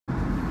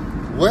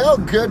Well,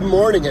 good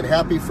morning and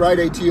happy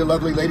Friday to you,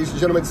 lovely ladies and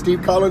gentlemen.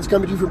 Steve Collins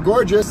coming to you from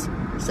gorgeous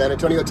San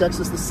Antonio,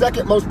 Texas, the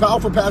second most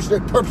powerful,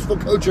 passionate, purposeful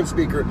coach and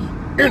speaker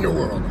in the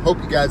world. Hope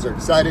you guys are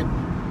excited,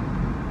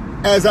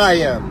 as I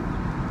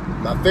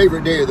am. My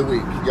favorite day of the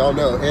week, y'all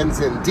know, ends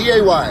in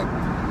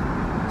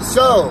D-A-Y.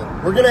 So,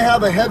 we're going to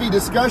have a heavy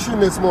discussion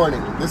this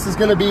morning. This is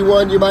going to be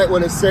one you might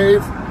want to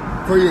save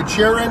for your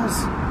cheerins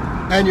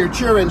and your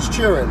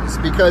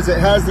cheerins, because it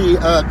has the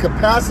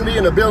capacity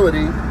and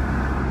ability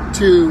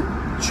to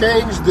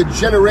change the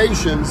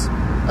generations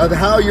of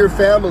how your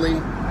family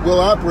will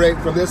operate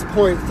from this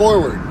point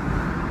forward.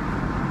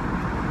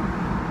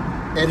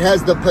 It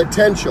has the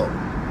potential.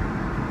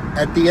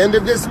 At the end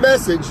of this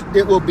message,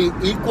 it will be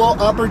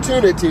equal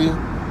opportunity,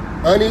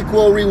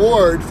 unequal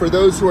reward for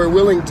those who are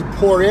willing to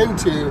pour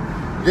into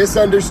this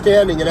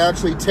understanding and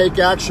actually take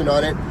action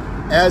on it.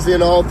 As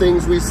in all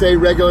things we say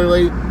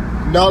regularly,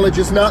 knowledge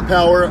is not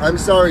power. I'm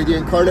sorry, the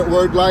incarnate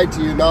word lied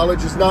to you.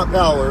 Knowledge is not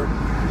power.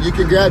 You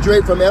can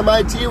graduate from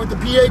MIT with a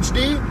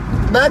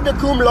PhD, magna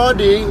cum laude,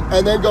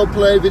 and then go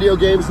play video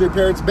games in your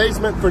parents'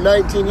 basement for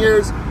 19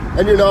 years,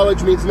 and your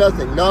knowledge means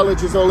nothing.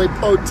 Knowledge is only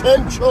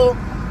potential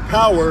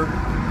power,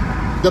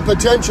 the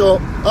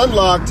potential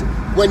unlocked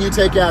when you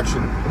take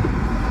action.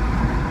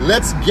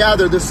 Let's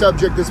gather the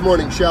subject this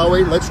morning, shall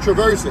we? Let's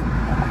traverse it.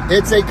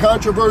 It's a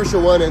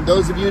controversial one, and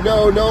those of you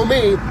know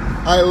me,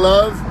 I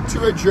love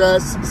to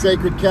address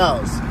sacred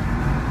cows,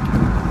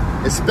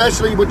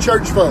 especially with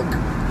church folk.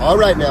 All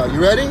right, now,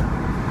 you ready?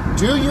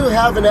 Do you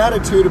have an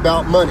attitude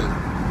about money?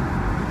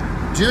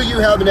 Do you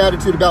have an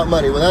attitude about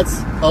money? Well,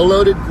 that's a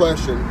loaded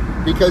question,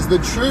 because the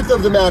truth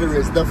of the matter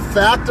is, the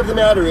fact of the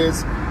matter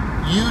is,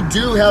 you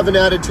do have an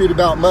attitude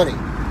about money.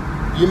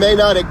 You may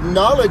not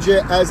acknowledge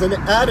it as an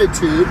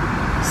attitude,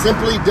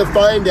 simply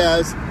defined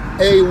as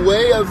a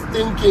way of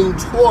thinking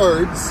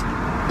towards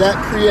that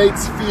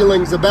creates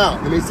feelings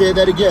about. Let me say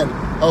that again.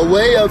 A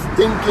way of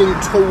thinking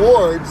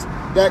towards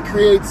that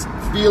creates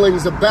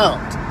feelings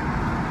about.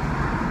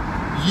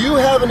 You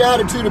have an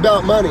attitude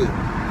about money,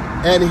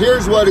 and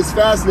here's what is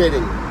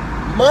fascinating.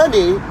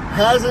 Money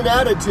has an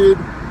attitude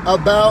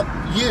about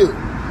you.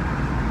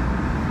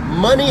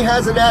 Money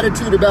has an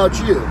attitude about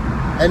you.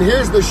 And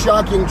here's the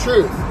shocking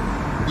truth.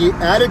 The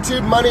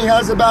attitude money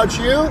has about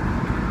you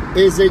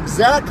is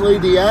exactly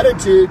the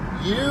attitude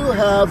you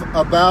have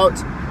about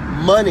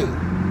money.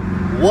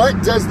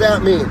 What does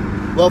that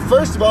mean? Well,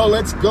 first of all,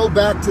 let's go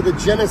back to the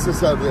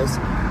genesis of this,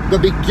 the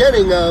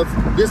beginning of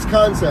this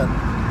concept.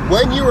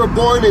 When you were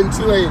born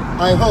into a,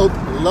 I hope,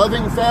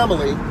 loving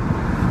family,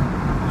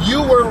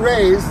 you were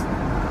raised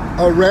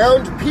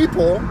around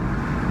people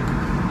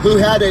who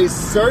had a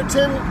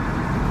certain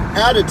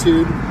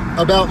attitude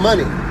about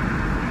money.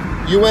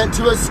 You went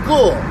to a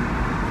school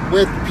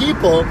with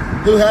people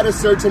who had a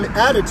certain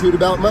attitude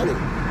about money.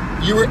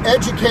 You were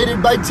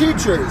educated by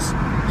teachers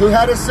who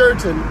had a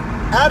certain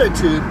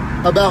attitude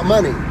about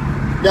money.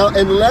 Now,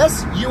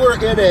 unless you were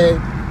in a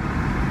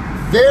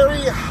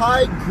very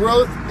high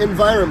growth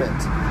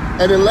environment,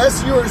 and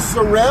unless you are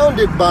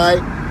surrounded by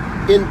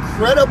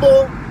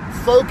incredible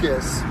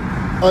focus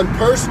on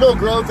personal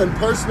growth and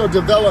personal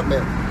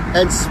development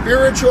and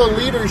spiritual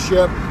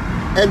leadership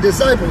and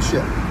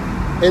discipleship,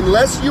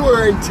 unless you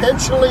are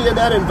intentionally in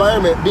that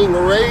environment being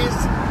raised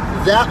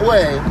that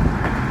way,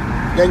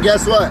 then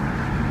guess what?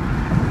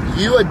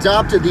 You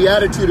adopted the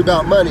attitude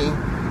about money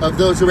of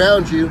those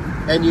around you,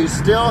 and you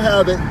still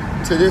have it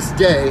to this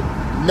day,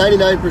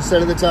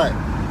 99% of the time.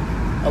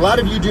 A lot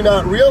of you do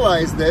not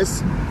realize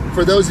this.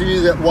 For those of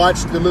you that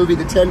watched the movie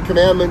The Ten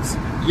Commandments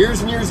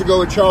years and years ago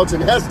with Charlton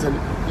Heston,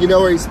 you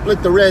know, where he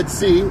split the Red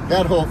Sea,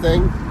 that whole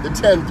thing, the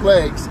 10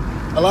 plagues.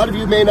 A lot of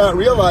you may not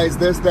realize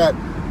this, that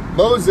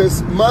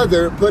Moses'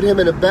 mother put him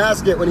in a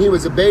basket when he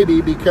was a baby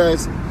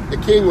because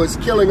the king was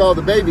killing all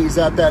the babies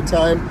at that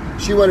time.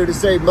 She wanted to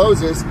save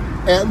Moses,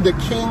 and the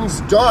king's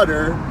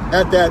daughter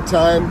at that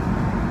time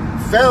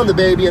found the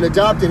baby and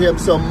adopted him.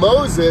 So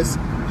Moses,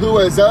 who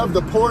was of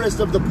the poorest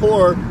of the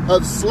poor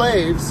of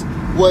slaves,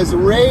 was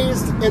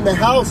raised in the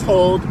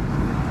household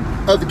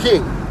of the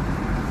king,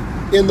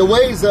 in the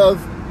ways of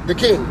the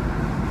king,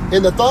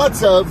 in the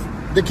thoughts of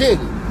the king,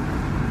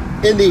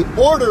 in the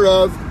order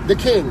of the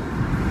king,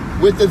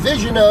 with the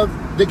vision of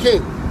the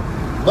king.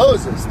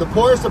 Moses, the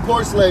poorest of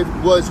poor slave,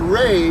 was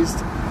raised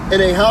in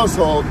a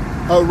household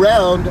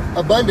around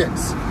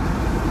abundance.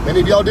 Many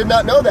of y'all did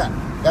not know that.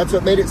 That's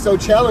what made it so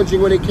challenging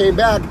when he came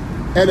back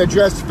and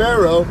addressed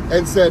Pharaoh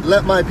and said,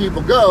 "Let my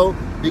people go,"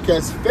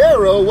 because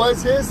Pharaoh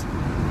was his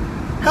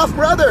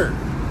half-brother.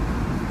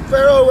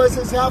 Pharaoh was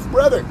his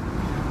half-brother.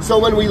 So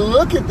when we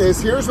look at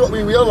this, here's what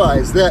we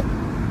realize, that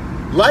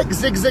like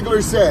Zig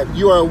Ziglar said,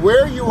 you are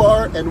where you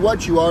are and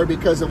what you are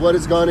because of what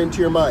has gone into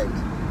your mind.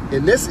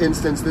 In this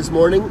instance this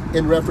morning,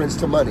 in reference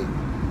to money,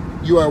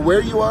 you are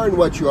where you are and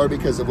what you are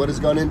because of what has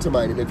gone into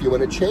mind. And if you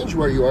want to change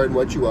where you are and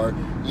what you are,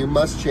 you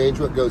must change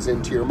what goes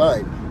into your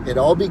mind. It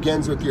all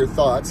begins with your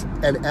thoughts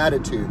and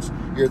attitudes.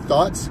 Your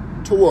thoughts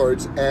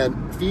towards and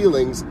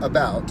feelings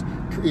about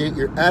create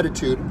your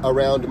attitude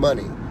around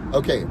money.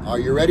 Okay, are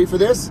you ready for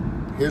this?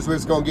 Here's where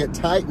it's going to get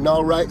tight and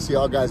all right, so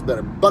y'all guys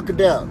better buckle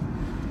down.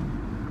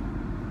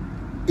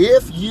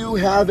 If you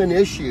have an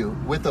issue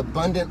with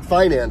abundant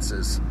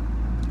finances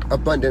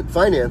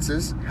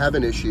have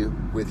an issue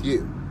with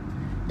you.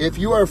 If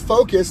you are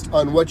focused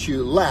on what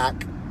you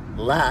lack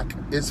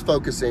is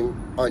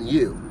focusing on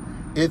you.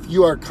 If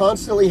you are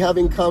constantly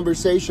having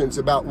conversations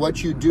about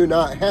what you do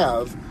not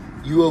have,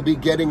 you will be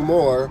getting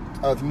more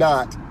of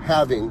not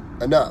having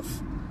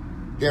enough.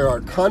 There are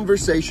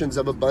conversations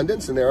of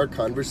abundance and there are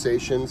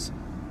conversations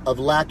of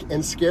lack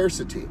and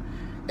scarcity.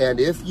 And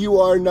if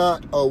you are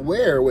not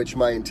aware, which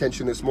my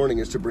intention this morning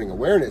is to bring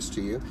awareness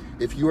to you,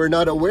 if you are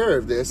not aware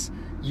of this,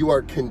 you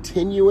are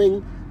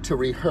continuing to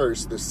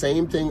rehearse the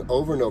same thing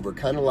over and over,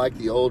 kind of like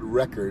the old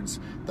records,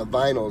 the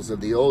vinyls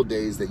of the old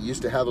days that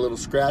used to have a little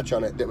scratch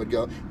on it that would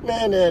go,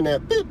 na na na,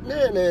 boop,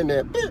 na na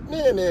na, boop,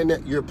 na na na.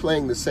 You're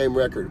playing the same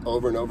record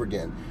over and over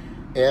again.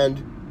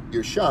 And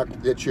you're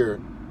shocked that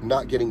you're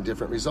not getting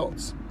different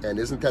results. And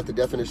isn't that the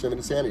definition of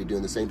insanity?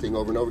 Doing the same thing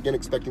over and over again,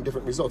 expecting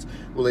different results.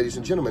 Well, ladies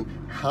and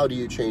gentlemen, how do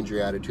you change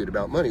your attitude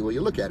about money? Well,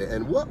 you look at it,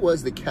 and what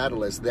was the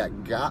catalyst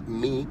that got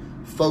me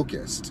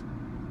focused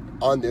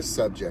on this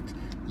subject?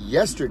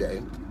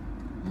 Yesterday,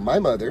 my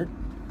mother,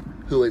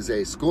 who is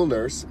a school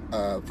nurse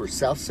for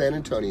South San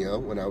Antonio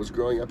when I was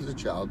growing up as a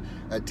child,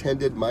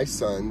 attended my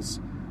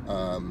son's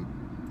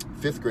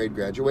 5th grade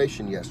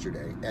graduation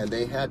yesterday, and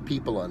they had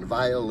people on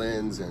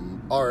violins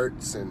and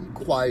arts and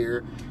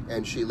choir,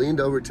 and she leaned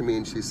over to me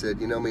and she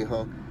said, you know,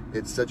 mijo,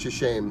 it's such a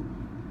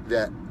shame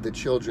that the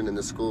children in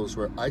the schools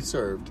where I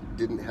served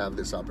didn't have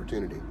this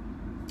opportunity.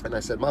 And I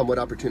said, Mom, what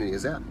opportunity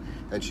is that?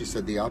 And she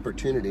said, the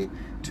opportunity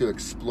to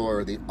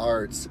explore the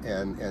arts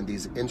and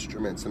these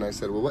instruments. And I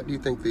said, well, what do you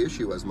think the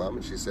issue was, Mom?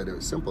 And she said, it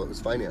was simple, it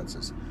was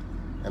finances.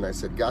 And I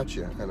said,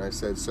 gotcha. And I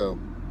said, so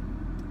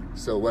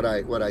what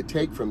I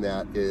take from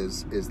that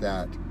is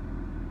that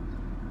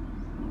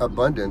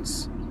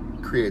abundance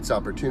creates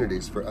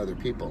opportunities for other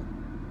people,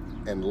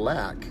 and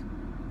lack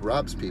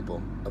robs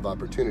people of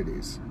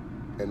opportunities.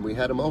 And we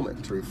had a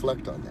moment to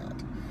reflect on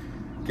that.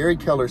 Gary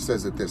Keller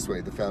says it this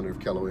way, the founder of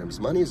Keller Williams: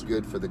 money is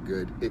good for the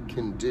good it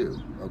can do.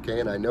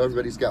 Okay, and I know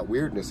everybody's got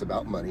weirdness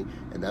about money,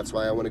 and that's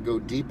why I want to go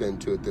deep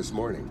into it this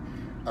morning.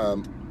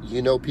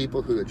 You know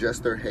people who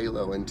adjust their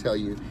halo and tell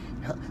you,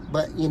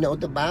 but you know,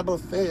 the Bible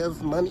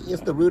says money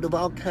is the root of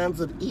all kinds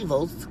of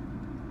evils.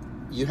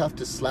 You have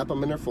to slap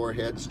them in their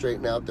forehead,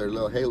 straighten out their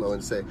little halo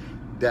and say,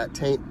 that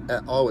tain't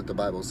at all what the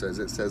Bible says.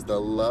 It says the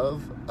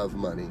love of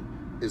money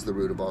is the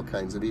root of all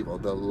kinds of evil.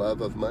 The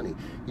love of money.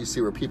 You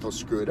see, where people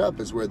screw it up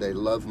is where they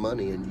love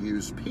money and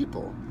use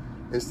people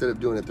instead of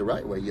doing it the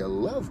right way. You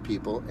love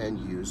people and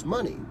use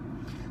money.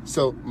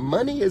 So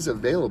money is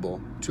available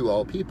to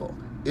all people.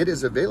 It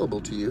is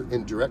available to you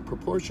in direct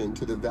proportion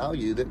to the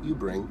value that you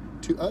bring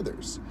to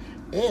others.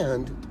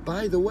 And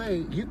by the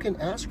way, you can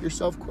ask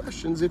yourself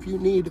questions if you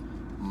need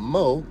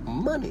more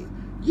money.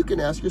 You can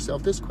ask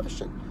yourself this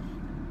question: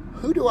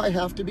 who do I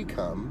have to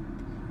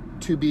become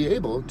to be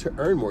able to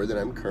earn more than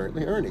I'm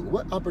currently earning?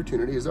 What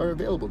opportunities are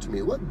available to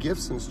me? What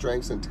gifts and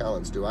strengths and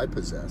talents do I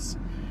possess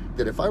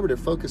that if I were to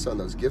focus on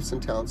those gifts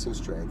and talents and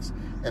strengths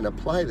and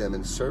apply them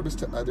in service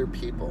to other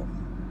people,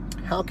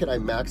 how can I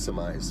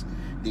maximize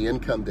the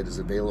income that is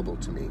available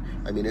to me?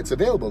 I mean, it's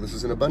available. This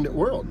is an abundant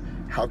world.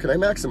 How can I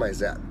maximize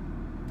that?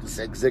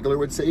 Zig Ziglar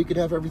would say you could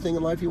have everything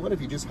in life you want if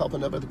you just help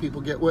enough other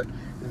people get what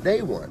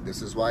they want.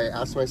 This is why I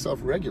ask myself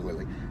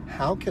regularly,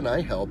 how can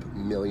I help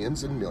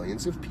millions and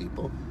millions of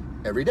people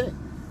every day?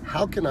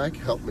 How can I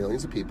help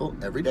millions of people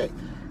every day?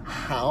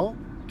 How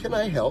can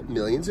I help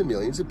millions and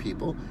millions of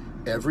people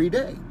every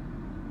day?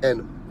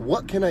 And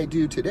what can I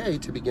do today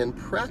to begin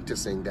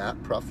practicing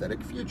that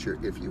prophetic future,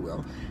 if you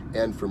will?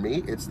 And for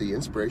me, it's the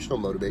inspirational,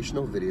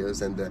 motivational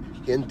videos and the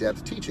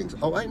in-depth teachings.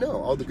 Oh, I know,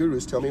 all the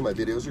gurus tell me my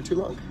videos are too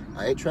long.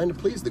 I ain't trying to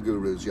please the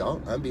gurus,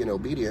 y'all. I'm being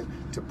obedient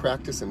to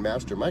practice and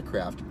master my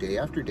craft day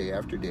after day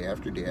after day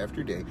after day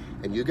after day.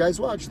 And you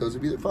guys watch, those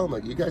of you that follow me,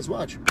 you guys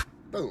watch.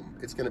 Boom.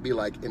 It's going to be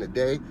like in a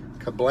day,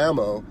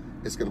 kablamo,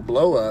 it's going to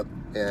blow up.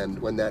 And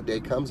when that day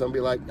comes, I'm going to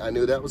be like, I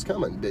knew that was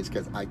coming.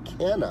 Because I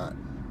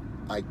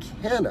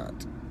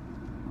cannot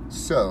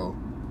sow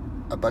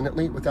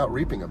abundantly without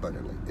reaping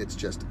abundantly. It's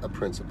just a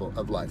principle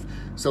of life.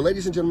 So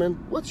ladies and gentlemen,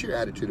 what's your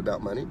attitude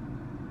about money?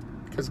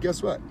 Because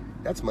guess what?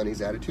 That's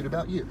money's attitude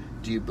about you.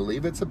 Do you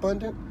believe it's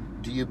abundant?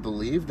 Do you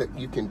believe that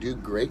you can do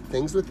great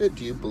things with it?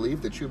 Do you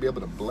believe that you'll be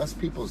able to bless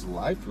people's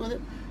lives with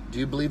it? Do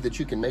you believe that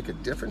you can make a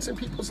difference in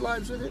people's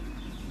lives with it?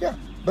 Yeah,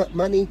 but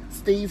money,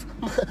 Steve,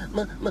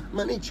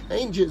 money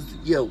changes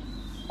you.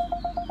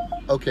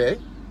 Okay.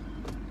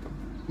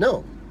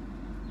 No.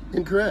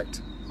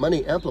 Incorrect.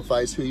 Money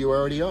amplifies who you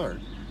already are.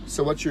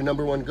 So what's your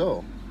number one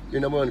goal? Your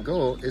number one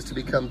goal is to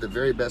become the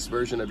very best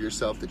version of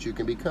yourself that you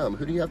can become.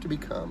 Who do you have to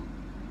become?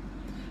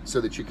 So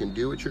that you can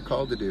do what you're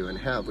called to do and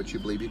have what you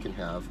believe you can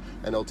have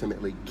and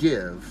ultimately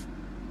give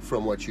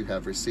from what you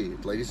have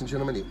received. Ladies and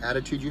gentlemen, the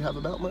attitude you have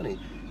about money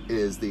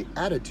is the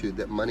attitude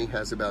that money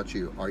has about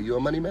you. Are you a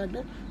money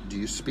magnet? Do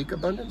you speak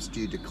abundance?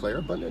 Do you declare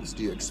abundance?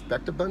 Do you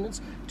expect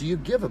abundance? Do you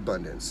give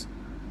abundance?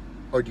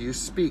 Or do you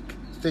speak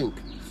think,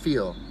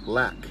 feel,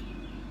 lack.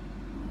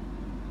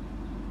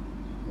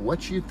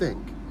 What you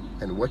think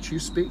and what you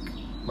speak,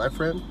 my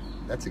friend,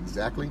 that's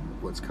exactly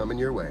what's coming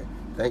your way.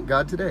 Thank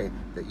God today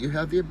that you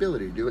have the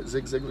ability to do what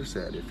Zig Ziglar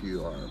said. If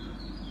you are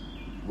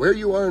where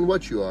you are and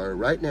what you are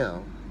right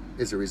now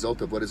is a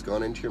result of what has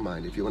gone into your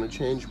mind. If you want to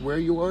change where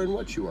you are and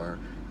what you are,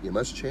 you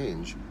must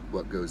change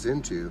what goes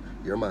into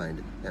your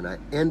mind. And I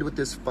end with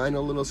this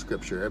final little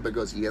scripture. Everybody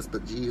goes, yes,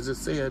 but Jesus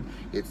said,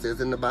 it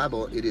says in the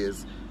Bible, it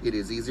is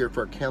easier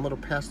for a camel to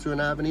pass through an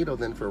eye of a needle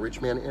than for a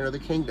rich man to enter the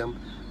kingdom.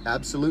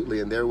 Absolutely.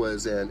 And there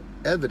was an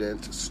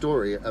evident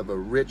story of a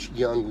rich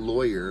young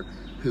lawyer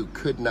who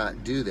could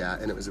not do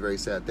that. And it was a very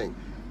sad thing.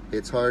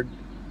 It's hard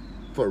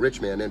for a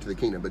rich man to enter the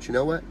kingdom. But you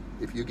know what?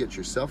 If you get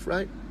yourself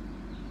right,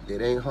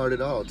 it ain't hard at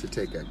all to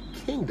take a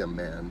kingdom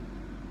man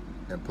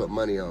and put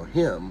money on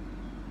him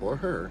or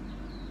her,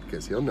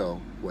 because he'll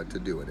know what to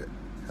do with it.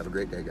 Have a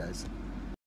great day, guys.